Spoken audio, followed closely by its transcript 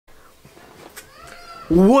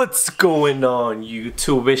What's going on,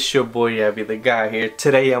 YouTube? It's your boy Abby the guy here.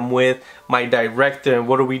 Today I'm with my director, and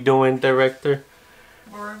what are we doing, director?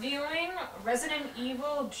 We're reviewing Resident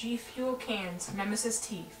Evil GFuelCans Nemesis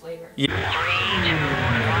Tea Flavor. Yeah.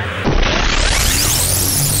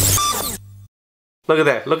 Look at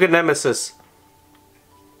that. Look at Nemesis.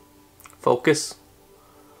 Focus.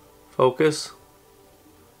 Focus.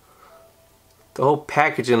 The whole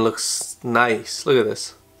packaging looks nice. Look at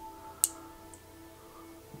this.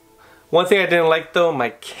 One thing I didn't like though, my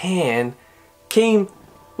can came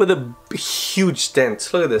with a huge dent.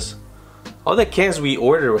 Look at this. All the cans we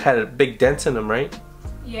ordered had a big dent in them, right?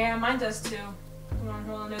 Yeah, mine does too. Hold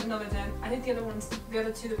on, there's another dent. I think the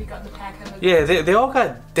other two that we got in the pack had a Yeah, they all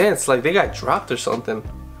got dents, like they got dropped or something.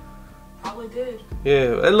 Probably did.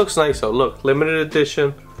 Yeah, it looks nice though. Look, limited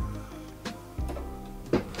edition.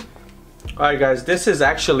 Alright guys, this is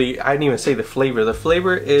actually, I didn't even say the flavor. The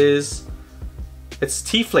flavor is, it's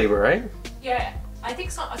tea flavor, right? Yeah, I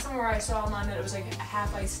think somewhere I saw online that it was like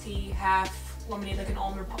half iced tea, half lemonade, like an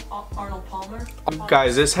Arnold Palmer.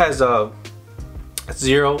 Guys, this has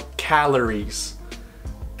 0 calories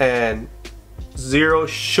and 0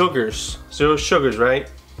 sugars. 0 sugars, right?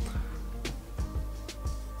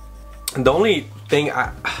 And the only thing,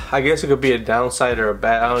 I guess it could be a downside or a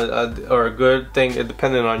bad or a good thing,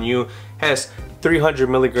 depending on you, has 300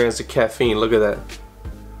 milligrams of caffeine. Look at that.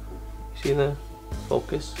 See that?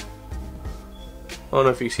 Focus. I don't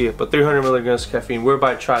know if you see it, but 300 milligrams of caffeine. We're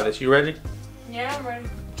about to try this. You ready? Yeah, I'm ready.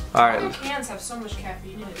 Alright. All their cans have so much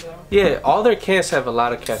caffeine in it though. Yeah, all their cans have a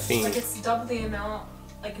lot of caffeine. Like it's double the amount,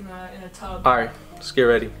 like in a tub. Alright, let's get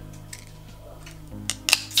ready.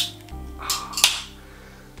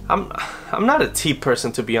 I'm not a tea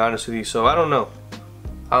person, to be honest with you, so I don't know.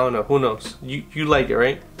 I don't know. Who knows? You like it,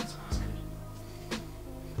 right?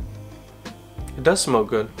 It does smell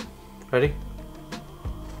good. Ready?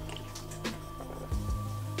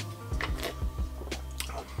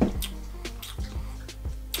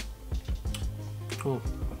 Oh.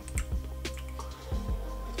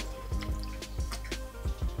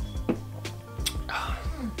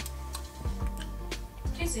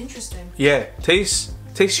 Tastes interesting. Yeah, tastes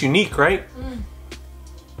unique, right?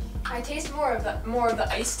 I taste more of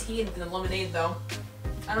the iced tea than the lemonade though.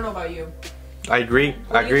 I don't know about you. I agree.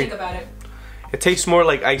 What do you think about it? It tastes more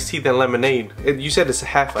like iced tea than lemonade. You said it's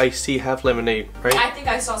half iced tea, half lemonade, right? I think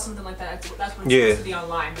I saw something like that. That's what it's supposed to be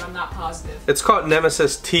online, but I'm not positive. It's called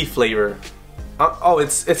Nemesis Tea Flavor. Oh,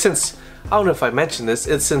 it's I don't know if I mentioned this.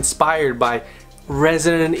 It's inspired by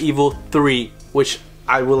Resident Evil 3, which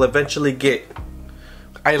I will eventually get.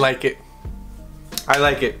 I like it. I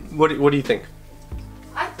like it. What do you think?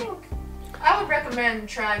 I think I would recommend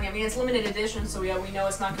trying it. I mean, it's limited edition, so yeah, we know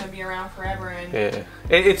it's not going to be around forever. And yeah,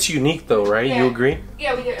 it's unique though, right? Yeah, you agree?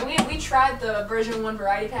 Yeah, we tried the version 1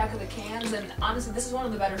 variety pack of the cans, and honestly, this is one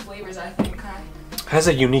of the better flavors, I think. Has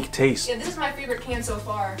a unique taste. Yeah, this is my favorite can so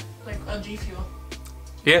far, like G Fuel.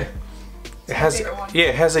 Yeah, it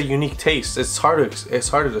has a unique taste. It's hard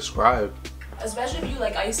to describe. Especially if you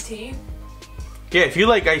like iced tea. Yeah, if you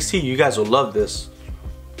like iced tea, you guys will love this.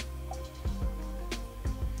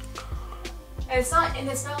 And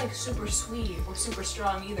it's not like super sweet or super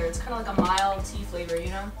strong either. It's kind of like a mild tea flavor, you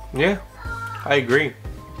know? Yeah, I agree.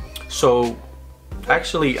 So,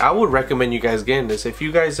 actually, I would recommend you guys getting this. If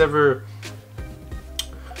you guys ever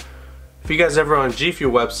on GFuel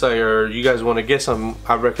website or you guys want to get some,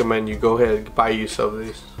 I recommend you go ahead and buy you some of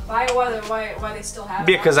these. Why they still have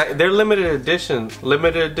it? Yeah, because they're limited edition.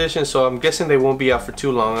 So I'm guessing they won't be out for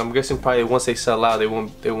too long. I'm guessing probably once they sell out, they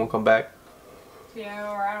won't come back. Yeah,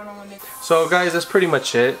 or I don't know when they. So guys, that's pretty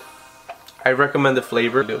much it. I recommend the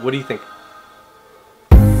flavor. What do you think?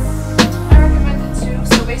 I recommend it too.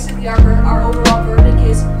 So basically, our overall verdict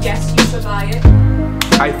is yes, you should buy it.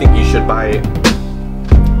 I think you should buy it.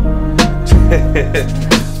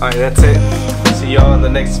 Alright, that's it. See y'all in the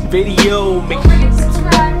next video. Don't forget to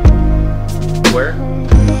subscribe. Where?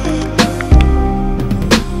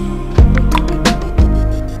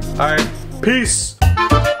 Alright, peace.